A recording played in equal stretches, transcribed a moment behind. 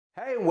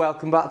Hey, and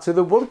welcome back to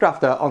the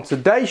Woodgrafter. On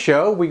today's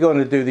show we're going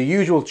to do the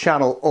usual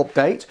channel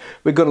update.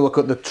 We're going to look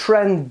at the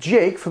Trend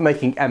jig for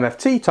making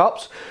MFT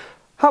tops,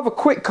 have a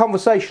quick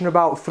conversation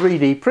about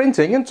 3D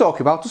printing and talk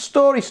about a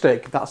story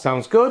stick. If that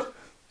sounds good,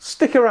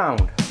 stick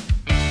around.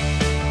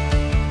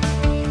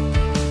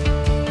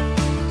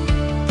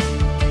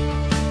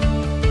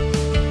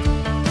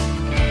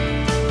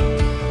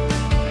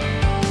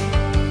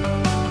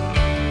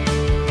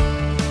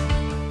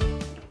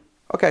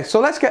 Okay,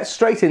 so let's get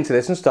straight into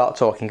this and start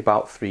talking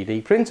about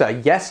 3D printer.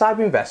 Yes, I've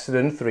invested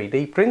in a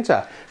 3D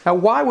printer. Now,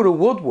 why would a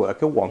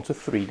woodworker want a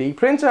 3D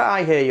printer,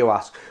 I hear you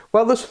ask?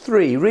 Well, there's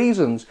three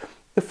reasons.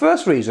 The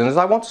first reason is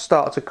I want to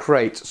start to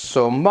create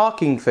some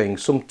marking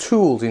things, some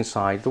tools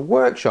inside the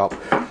workshop.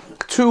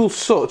 Tools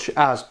such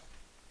as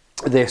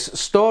this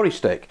story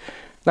stick.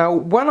 Now,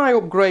 when I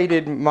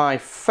upgraded my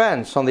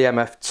fence on the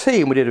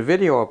MFT, and we did a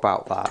video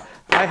about that,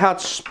 I had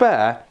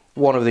spare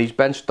one of these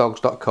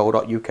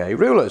benchdogs.co.uk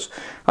rulers,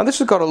 and this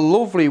has got a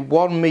lovely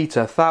 1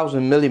 meter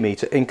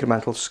 1000mm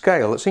incremental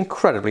scale that's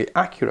incredibly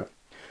accurate.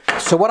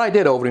 So what I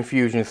did over in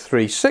Fusion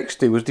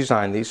 360 was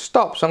design these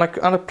stops, and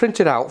I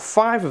printed out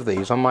 5 of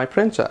these on my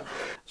printer.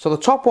 So the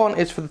top one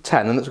is for the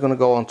tenon that's going to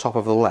go on top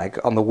of the leg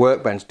on the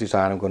workbench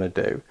design I'm going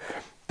to do.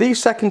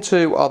 These second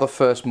two are the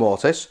first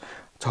mortise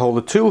to hold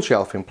the tool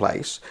shelf in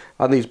place,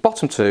 and these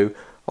bottom two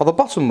or the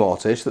bottom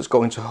mortise that's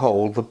going to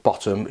hold the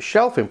bottom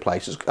shelf in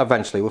place.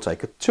 Eventually we'll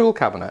take a tool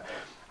cabinet.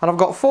 And I've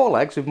got 4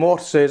 legs with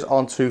mortises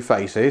on 2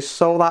 faces,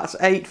 so that's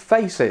 8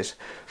 faces.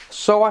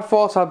 So I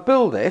thought I'd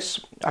build this.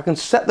 I can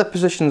set the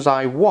positions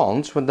I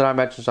want, with the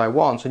dimensions I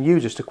want, and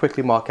use this to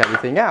quickly mark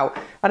everything out,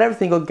 and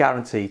everything will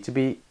guarantee to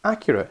be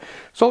accurate.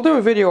 So I'll do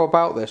a video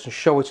about this and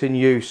show it in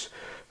use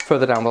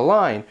further down the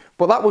line.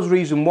 But that was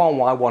reason one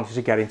why I wanted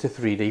to get into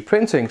 3D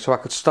printing, so I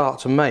could start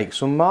to make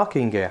some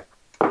marking gear.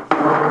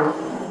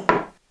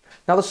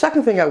 Now, the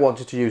second thing I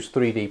wanted to use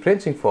 3D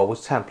printing for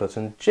was templates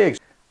and jigs.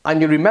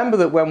 And you remember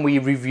that when we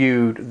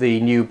reviewed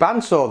the new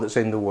bandsaw that's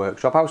in the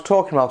workshop, I was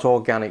talking about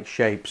organic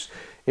shapes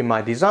in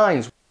my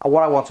designs. And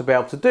what I want to be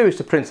able to do is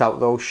to print out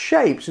those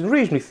shapes in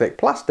reasonably thick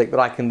plastic that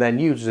I can then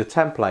use as a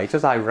template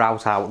as I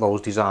route out those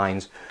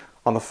designs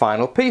on the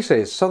final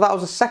pieces. So that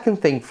was the second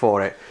thing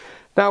for it.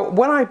 Now,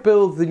 when I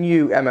build the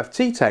new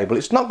MFT table,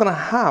 it's not going to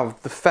have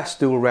the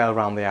festool rail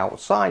around the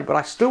outside, but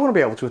I still want to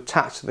be able to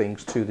attach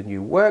things to the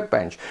new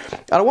workbench.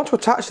 And I want to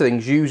attach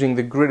things using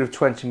the grid of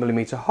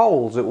 20mm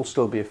holes that will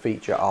still be a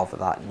feature of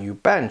that new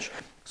bench.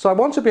 So I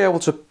want to be able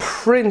to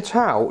print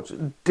out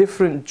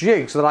different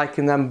jigs that I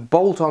can then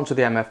bolt onto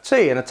the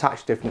MFT and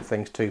attach different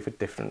things to for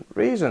different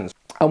reasons.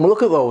 And we'll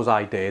look at those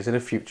ideas in a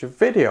future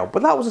video,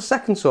 but that was the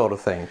second sort of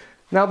thing.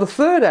 Now, the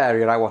third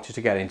area I wanted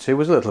to get into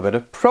was a little bit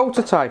of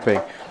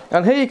prototyping.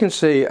 And here you can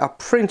see I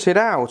printed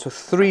out a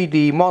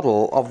 3D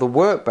model of the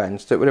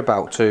workbench that we're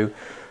about to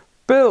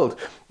build.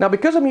 Now,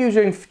 because I'm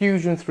using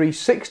Fusion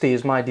 360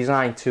 as my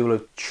design tool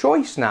of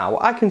choice now,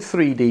 I can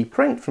 3D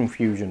print from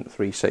Fusion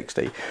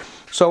 360.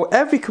 So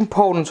every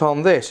component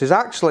on this is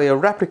actually a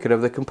replica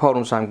of the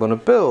components I'm going to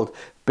build,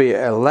 be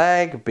it a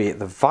leg, be it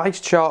the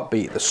vice chart,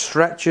 be it the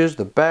stretchers,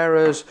 the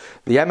bearers,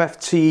 the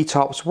MFT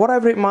tops,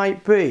 whatever it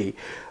might be.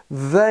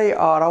 They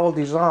are all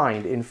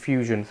designed in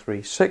Fusion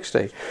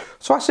 360.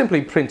 So I simply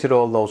printed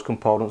all those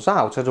components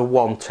out at a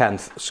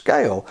 1/10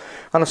 scale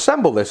and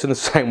assembled this in the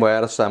same way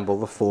I'd assemble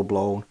the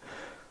full-blown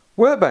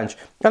workbench.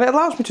 And it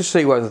allows me to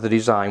see whether the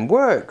design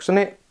works, and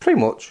it pretty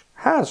much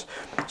has.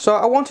 So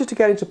I wanted to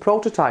get into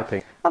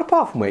prototyping, and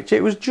apart from which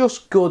it was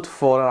just good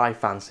fun and I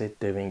fancied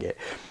doing it.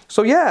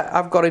 So yeah,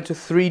 I've got into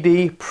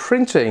 3D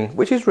printing,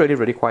 which is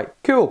really quite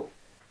cool.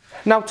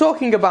 Now,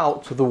 talking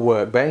about the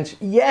workbench,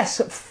 yes,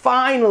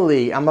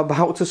 finally I'm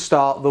about to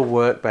start the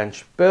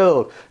workbench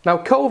build. Now,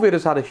 COVID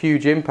has had a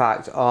huge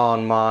impact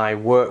on my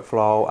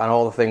workflow and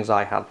all the things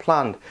I had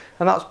planned,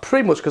 and that's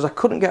pretty much because I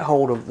couldn't get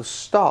hold of the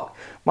stock.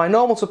 My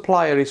normal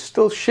supplier is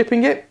still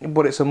shipping it,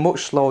 but it's a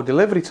much slower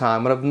delivery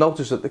time, and I've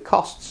noticed that the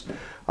costs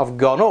have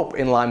gone up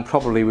in line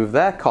probably with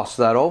their costs,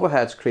 their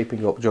overheads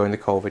creeping up during the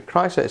COVID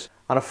crisis.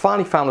 And I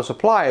finally found a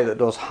supplier that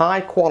does high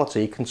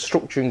quality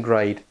construction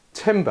grade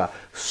timber,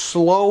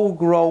 slow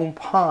grown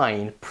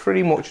pine,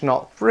 pretty much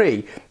not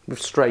free, with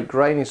straight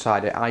grain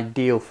inside it,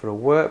 ideal for a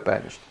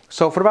workbench.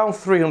 So for around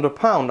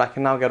 £300 I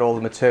can now get all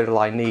the material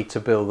I need to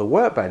build the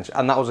workbench,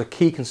 and that was a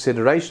key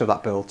consideration of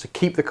that build, to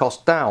keep the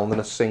cost down than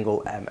a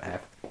single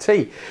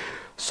MFT.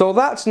 So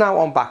that's now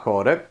on back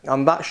order,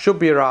 and that should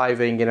be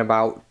arriving in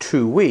about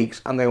 2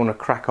 weeks, and they want to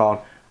crack on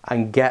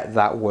and get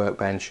that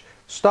workbench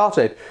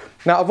started.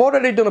 Now, I've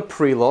already done a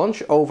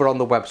pre-launch over on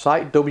the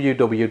website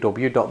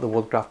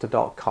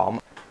www.thewoodgrafter.com.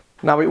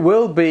 Now, it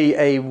will be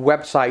a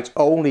website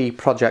only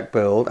project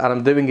build, and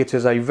I'm doing it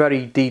as a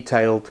very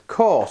detailed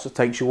course that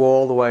takes you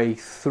all the way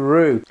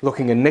through,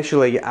 looking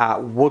initially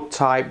at wood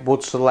type,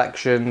 wood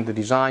selection, the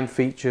design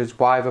features,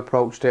 why I've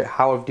approached it,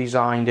 how I've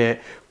designed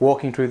it,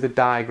 walking through the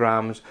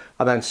diagrams,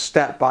 and then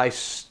step by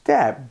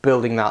step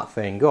building that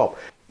thing up.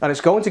 And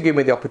it's going to give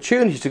me the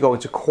opportunity to go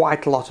into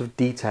quite a lot of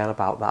detail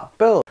about that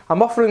build.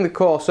 I'm offering the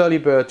course early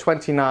bird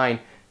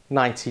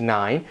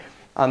 $29.99,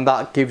 and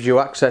that gives you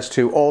access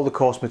to all the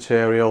course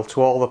material,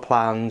 to all the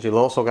plans. You'll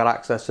also get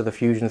access to the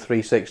Fusion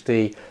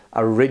 360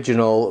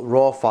 original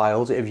raw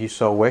files if you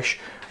so wish,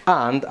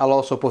 and I'll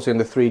also put in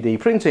the 3D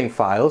printing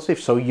files if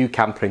so you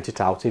can print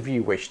it out if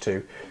you wish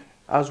to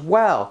as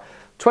well.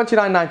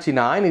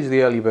 $29.99 is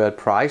the early bird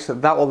price.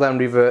 That will then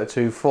revert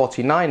to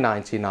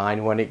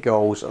 $49.99 when it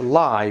goes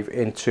live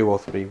in 2 or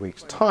 3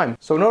 weeks time.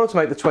 So in order to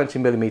make the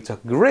 20mm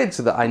grids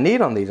that I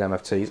need on these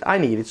MFTs, I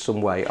needed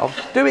some way of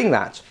doing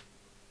that.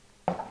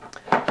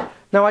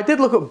 Now I did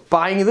look at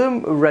buying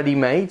them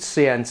ready-made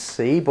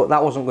CNC, but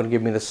that wasn't going to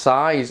give me the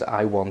size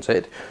I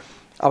wanted.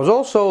 I was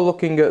also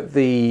looking at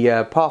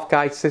the path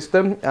guide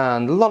system,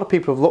 and a lot of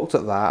people have looked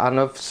at that, and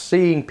I've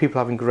seen people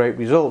having great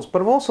results,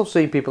 but I've also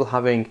seen people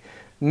having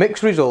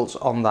mixed results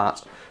on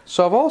that.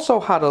 So I've also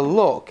had a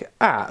look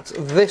at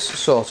this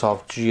sort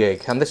of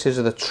jig, and this is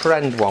the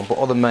Trend one, but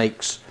other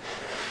makes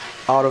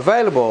are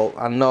available.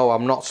 And no,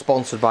 I'm not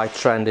sponsored by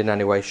Trend in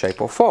any way,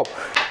 shape or form.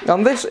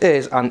 And this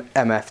is an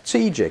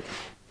MFT jig.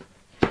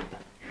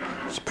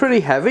 It's pretty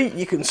heavy.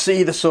 You can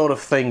see the sort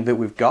of thing that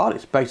we've got.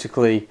 It's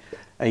basically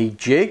a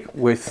jig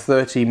with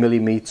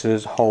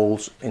 30mm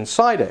holes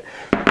inside it.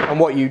 And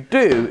what you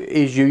do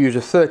is you use a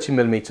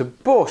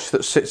 30mm bush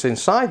that sits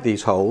inside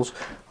these holes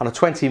and a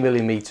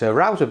 20mm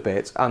router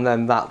bit, and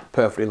then that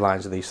perfectly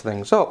lines these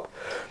things up.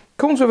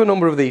 Comes with a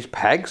number of these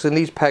pegs, and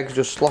these pegs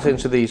just slot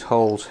into these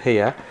holes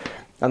here,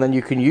 and then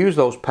you can use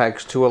those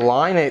pegs to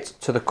align it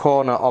to the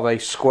corner of a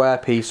square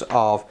piece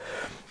of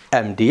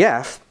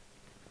MDF,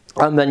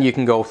 and then you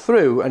can go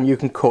through and you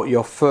can cut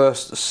your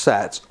first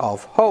set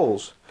of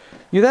holes.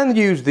 You then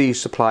use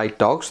these supplied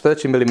dogs,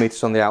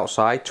 30mm on the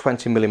outside,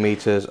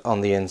 20mm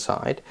on the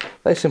inside.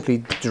 They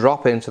simply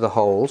drop into the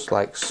holes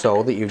like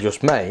so that you've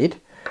just made.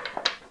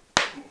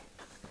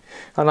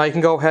 And now you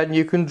can go ahead and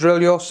you can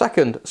drill your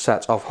second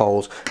set of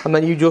holes, and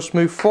then you just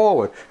move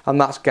forward, and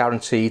that's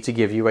guaranteed to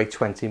give you a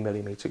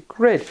 20mm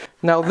grid.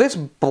 Now this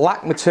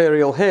black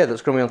material here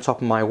that's going to be on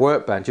top of my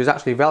workbench is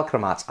actually Velcro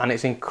mat, and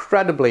it's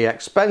incredibly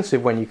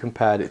expensive when you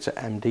compared it to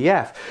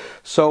MDF.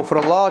 So for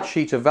a large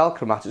sheet of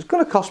Velcro mat it's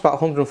going to cost about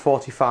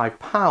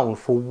 £145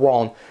 for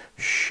one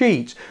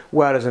sheet,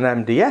 whereas an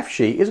MDF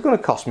sheet is going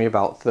to cost me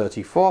about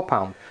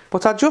 £34.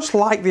 But I just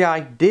like the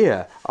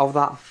idea of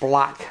that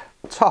black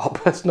top.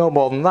 It's no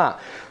more than that.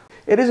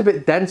 It is a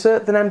bit denser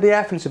than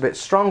MDF and it's a bit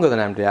stronger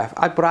than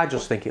MDF, but I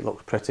just think it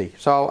looks pretty.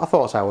 So I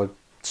thought I would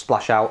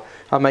splash out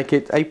and make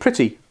it a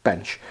pretty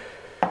bench.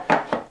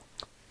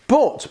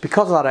 But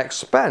because of that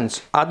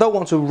expense, I don't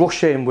want to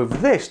rush in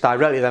with this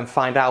directly then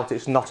find out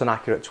it's not an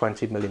accurate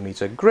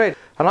 20mm grid.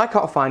 And I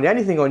can't find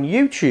anything on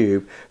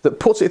YouTube that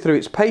puts it through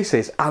its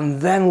paces and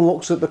then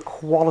looks at the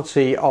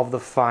quality of the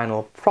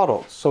final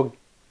product. So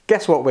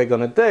guess what we're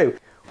going to do?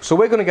 So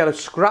we're going to get a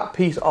scrap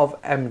piece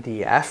of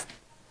MDF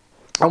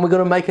and we're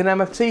going to make an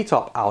MFT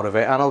top out of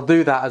it, and I'll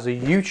do that as a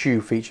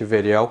YouTube feature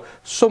video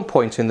some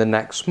point in the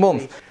next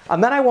month.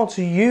 And then I want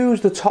to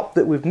use the top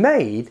that we've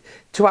made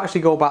to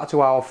actually go back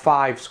to our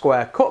 5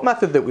 square cut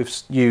method that we've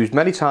used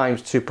many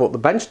times to put the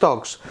bench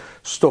dogs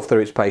stuff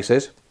through its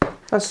paces,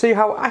 and see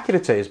how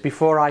accurate it is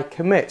before I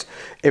commit.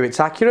 If it's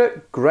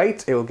accurate,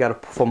 great, it will get a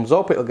thumbs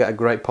up, it'll get a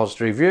great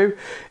positive review.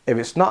 If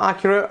it's not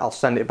accurate, I'll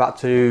send it back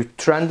to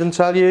Trend and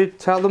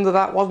tell them that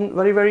that wasn't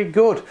very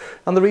good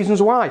and the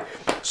reasons why.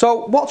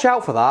 So watch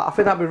out for that. I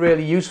think that'd be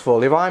really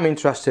useful. If I'm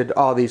interested,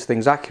 are these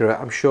things accurate?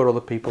 I'm sure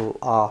other people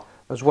are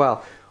as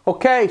well.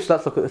 Okay, so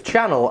let's look at the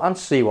channel and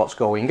see what's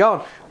going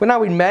on. We're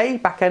now in May,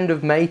 back end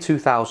of May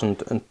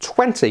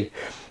 2020.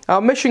 Our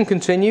mission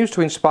continues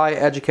to inspire,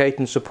 educate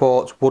and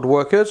support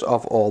woodworkers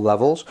of all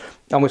levels,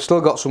 and we've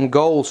still got some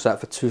goals set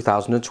for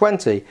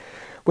 2020.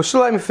 We're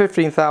still aiming for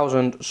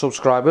 15,000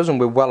 subscribers and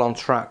we're well on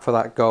track for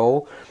that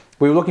goal.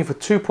 We were looking for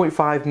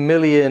 2.5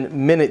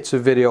 million minutes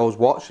of videos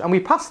watched and we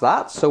passed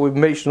that, so we've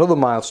reached another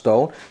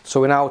milestone. So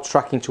we're now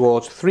tracking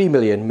towards 3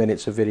 million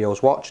minutes of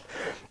videos watched.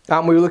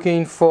 And we were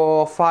looking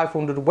for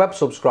 500 web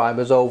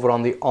subscribers over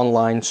on the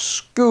online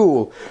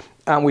school,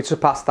 and we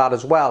surpassed that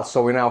as well,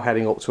 so we're now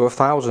heading up to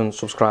 1,000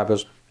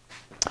 subscribers.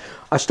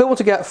 I still want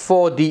to get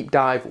 4 deep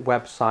dive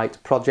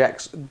website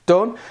projects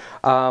done.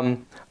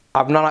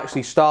 I've not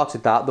actually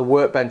started that. The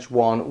workbench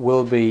one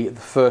will be the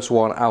first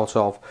one out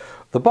of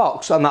the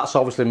box, and that's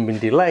obviously been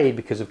delayed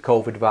because of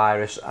COVID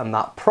virus and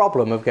that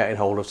problem of getting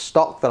hold of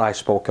stock that I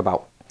spoke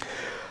about.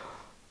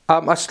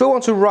 I still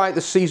want to write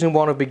the season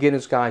 1 of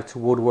Beginner's Guide to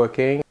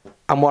Woodworking,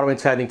 and what I'm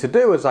intending to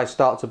do as I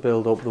start to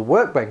build up the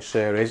workbench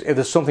series, if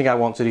there's something I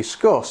want to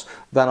discuss,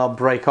 then I'll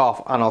break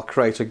off and I'll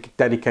create a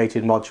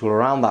dedicated module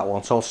around that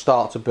one. So I'll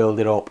start to build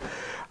it up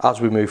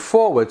as we move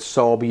forward,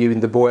 so I'll be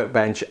using the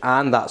workbench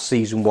and that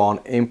season 1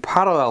 in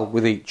parallel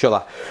with each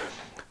other.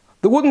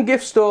 The wooden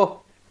gift store,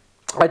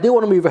 I do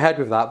want to move ahead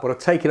with that, but I've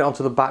taken it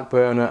onto the back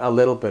burner a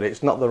little bit.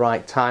 It's not the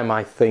right time,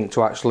 I think,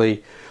 to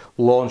actually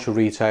launch a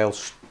retail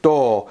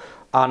store.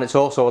 And it's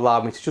also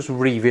allowed me to just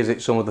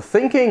revisit some of the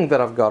thinking that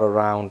I've got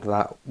around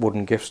that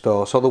wooden gift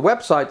store. So the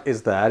website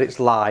is there, it's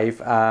live.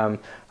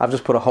 I've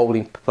just put a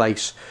holding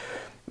place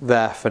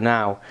there for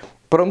now.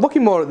 But I'm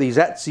looking more at these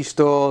Etsy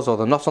stores, or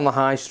the Not on the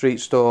High Street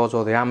stores,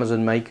 or the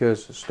Amazon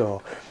Makers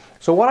store.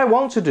 So what I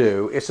want to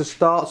do is to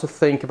start to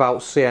think about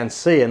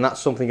CNC, and that's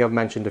something I've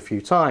mentioned a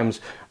few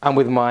times. And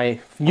with my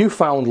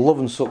newfound love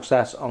and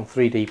success on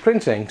 3D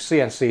printing,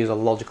 CNC is a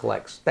logical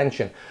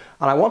extension.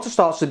 And I want to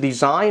start to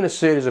design a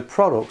series of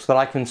products that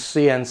I can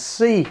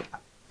CNC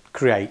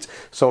create.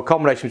 So a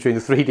combination between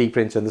the 3D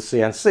printer and the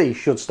CNC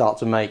should start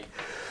to make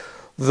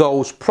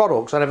those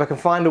products. And if I can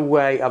find a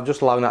way of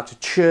just allowing that to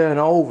churn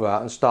over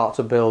and start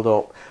to build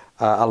up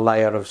a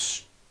layer of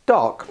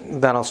stock,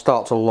 then I'll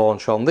start to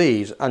launch on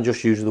these and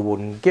just use the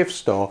wooden gift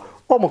store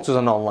almost as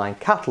an online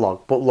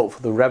catalogue, but look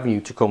for the revenue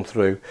to come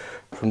through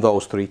from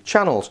those 3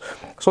 channels.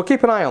 So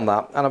keep an eye on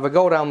that, and if I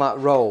go down that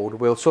road,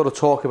 we'll sort of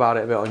talk about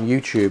it a bit on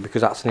YouTube,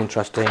 because that's an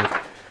interesting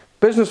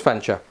business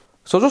venture.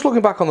 So just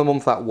looking back on the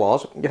month that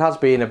was, it has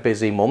been a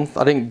busy month.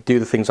 I didn't do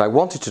the things I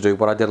wanted to do,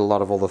 but I did a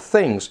lot of other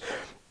things.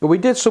 We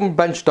did some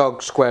bench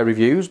dog square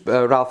reviews.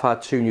 Ralph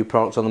had 2 new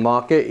products on the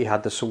market. He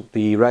had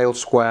the rail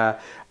square,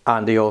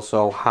 and he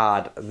also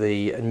had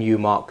the new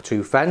Mark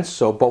II fence,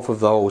 so both of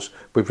those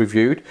we've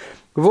reviewed.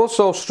 We've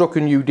also struck a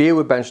new deal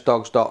with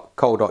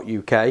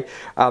benchdogs.co.uk,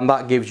 and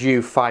that gives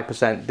you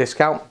 5%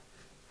 discount.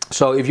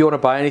 So if you want to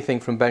buy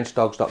anything from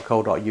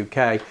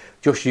benchdogs.co.uk,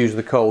 just use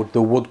the code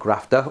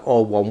TheWoodgrafter,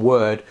 all one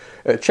word,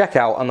 at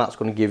checkout, and that's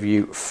going to give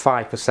you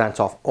 5%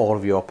 off all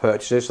of your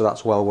purchases, so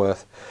that's well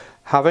worth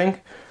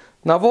having.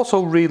 Now, I've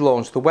also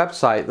relaunched the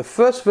website. The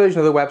first version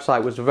of the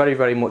website was very,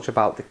 very much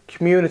about the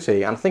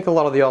community, and I think a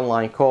lot of the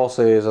online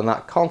courses and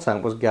that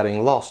content was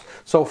getting lost,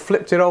 so I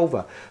flipped it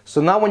over.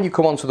 So now when you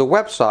come onto the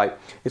website,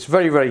 it's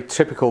very, very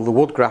typical. The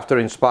Woodgrafter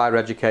Inspire,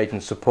 Educate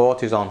and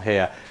Support is on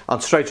here,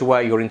 and straight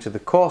away you're into the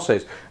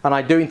courses, and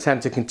I do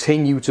intend to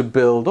continue to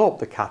build up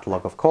the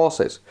catalogue of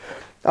courses.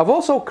 I've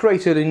also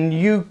created a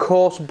new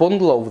course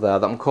bundle over there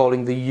that I'm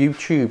calling the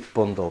YouTube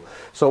bundle.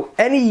 So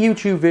any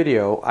YouTube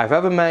video I've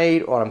ever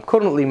made, or I'm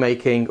currently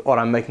making, or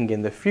I'm making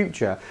in the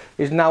future,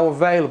 is now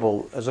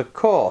available as a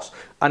course,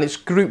 and it's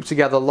grouped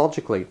together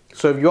logically.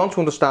 So if you want to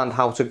understand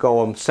how to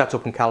go and set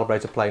up and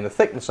calibrate a planer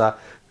thicknesser,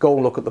 go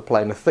and look at the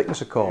planer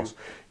thicknesser course.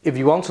 If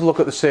you want to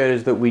look at the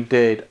series that we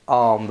did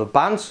on the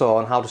bandsaw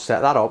and how to set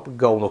that up,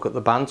 go and look at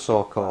the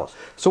bandsaw course.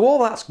 So all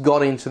that's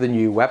gone into the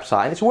new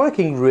website, and it's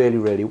working really,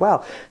 really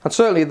well. And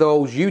certainly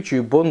those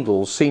YouTube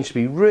bundles seem to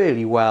be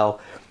really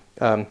well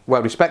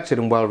respected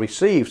and well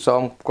received, so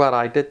I'm glad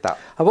I did that.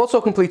 I've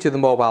also completed the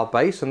mobile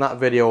base, and that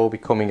video will be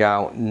coming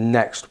out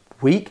next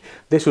week.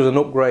 This was an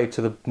upgrade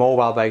to the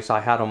mobile base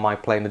I had on my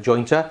planer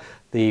jointer.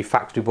 The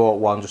factory bought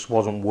one just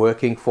wasn't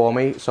working for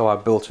me, so I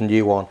built a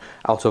new one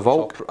out of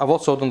oak. I've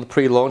also done the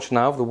pre-launch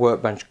now of the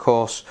workbench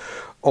course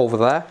over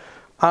there.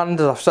 And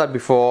as I've said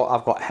before,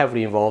 I've got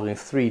heavily involved in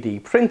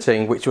 3D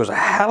printing, which was a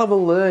hell of a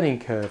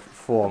learning curve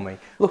for me.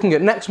 Looking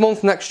at next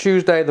month, next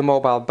Tuesday, the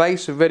mobile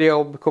base video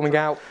will be coming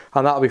out,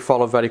 and that'll be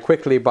followed very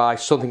quickly by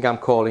something I'm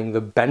calling the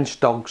Bench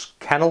Dogs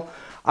Kennel.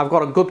 I've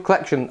got a good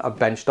collection of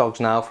bench dogs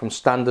now, from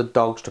standard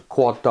dogs to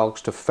quad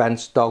dogs to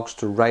fence dogs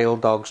to rail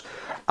dogs,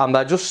 and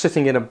they're just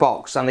sitting in a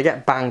box and they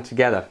get banged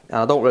together, and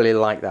I don't really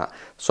like that.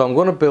 So I'm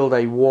going to build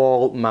a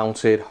wall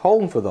mounted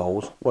home for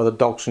those where the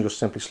dogs can just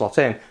simply slot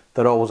in.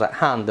 They're always at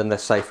hand and they're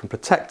safe and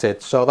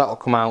protected, so that will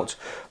come out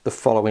the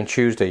following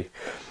Tuesday.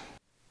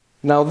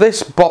 Now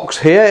this box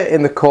here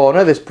in the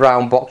corner, this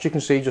brown box you can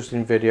see just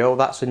in video,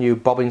 that's a new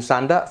bobbin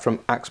sander from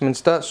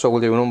Axminster, so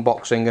we'll do an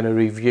unboxing and a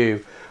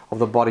review of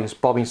the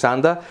bobbin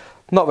sander.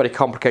 Not very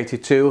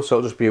complicated tool, so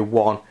it'll just be a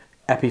one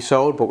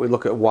episode, but we'll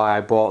look at why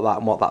I bought that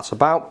and what that's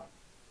about.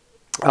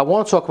 I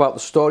want to talk about the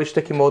storage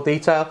stick in more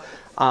detail,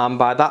 and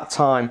by that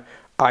time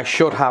I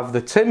should have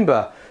the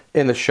timber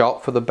in the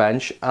shop for the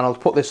bench, and I'll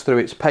put this through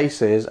its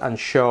paces and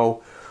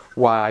show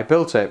why I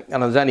built it.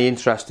 And if there's any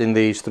interest in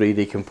these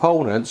 3D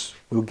components,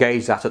 we'll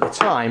gauge that at the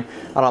time,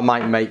 and I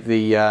might make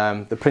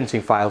the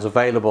printing files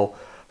available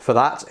for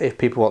that if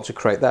people want to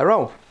create their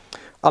own.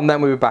 And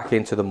then we'll be back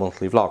into the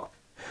monthly vlog.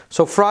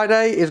 So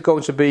Friday is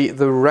going to be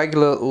the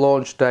regular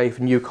launch day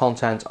for new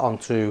content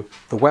onto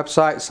the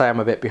website. Say I'm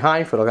a bit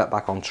behind, but I'll get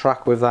back on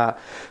track with that.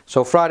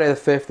 So Friday the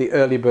 5th, the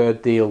early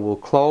bird deal will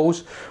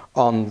close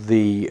on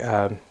the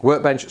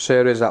workbench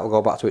series. That will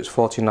go back to its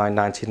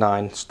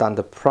 $49.99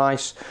 standard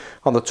price.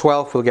 On the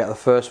 12th we'll get the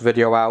first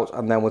video out,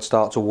 and then we'll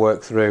start to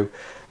work through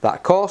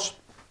that course.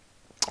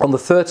 On the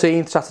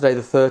 13th, Saturday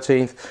the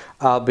 13th,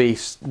 I'll be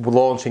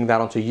launching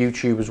that onto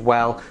YouTube as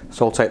well.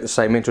 So I'll take the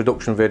same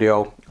introduction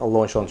video, I'll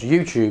launch it onto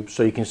YouTube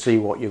so you can see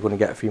what you're going to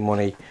get for your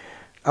money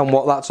and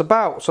what that's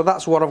about. So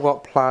that's what I've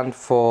got planned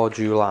for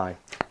July.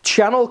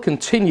 Channel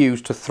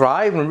continues to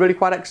thrive, and I'm really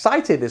quite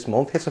excited this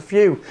month. Hit a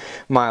few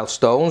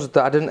milestones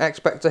that I didn't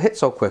expect to hit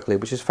so quickly,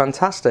 which is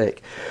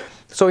fantastic.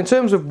 So in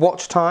terms of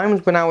watch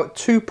times, we're now at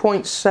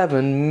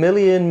 2.7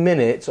 million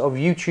minutes of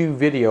YouTube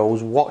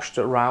videos watched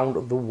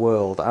around the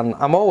world, and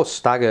I'm always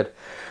staggered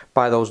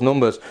by those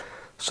numbers.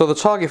 So the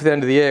target for the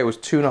end of the year was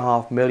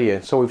 2.5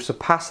 million, so we've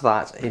surpassed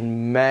that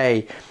in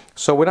May.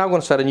 So we're now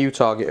going to set a new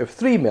target of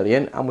 3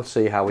 million, and we'll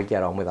see how we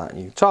get on with that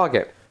new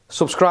target.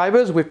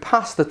 Subscribers, we've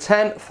passed the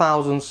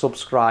 10,000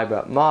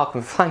 subscriber mark,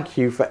 and thank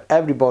you for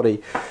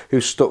everybody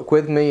who stuck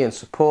with me and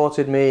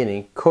supported me and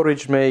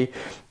encouraged me,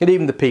 and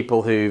even the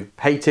people who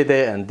hated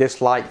it and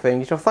disliked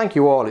things. You know, thank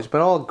you all. It's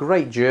been all a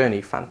great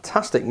journey,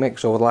 fantastic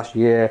mix over the last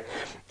year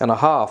and a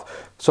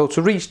half. So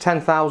to reach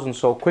 10,000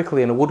 so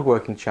quickly in a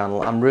woodworking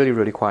channel, I'm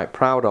really quite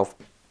proud of.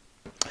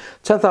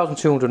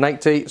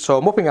 10,280, so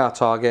I'm upping our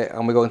target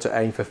and we're going to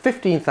aim for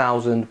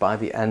 15,000 by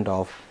the end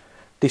of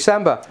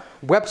December.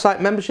 Website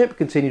membership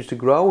continues to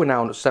grow. We're now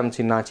at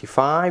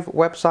 1795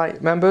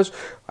 website members.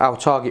 Our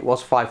target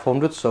was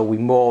 500, so we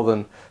more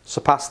than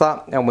surpassed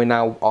that, and we're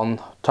now on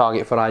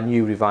target for our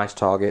new revised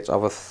target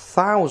of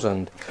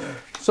 1,000.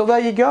 So there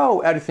you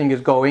go, everything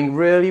is going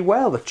really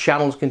well. The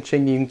channel's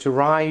continuing to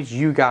rise.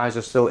 You guys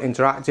are still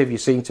interactive. You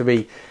seem to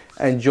be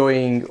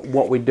enjoying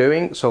what we're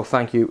doing, so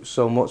thank you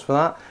so much for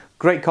that.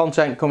 Great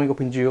content coming up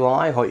in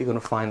July. I hope you're going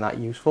to find that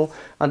useful.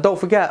 And don't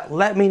forget,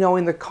 let me know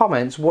in the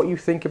comments what you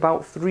think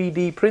about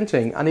 3D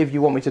printing and if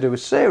you want me to do a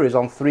series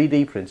on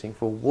 3D printing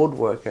for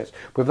woodworkers.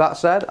 With that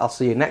said, I'll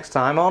see you next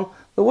time on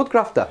The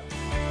Woodgrafter.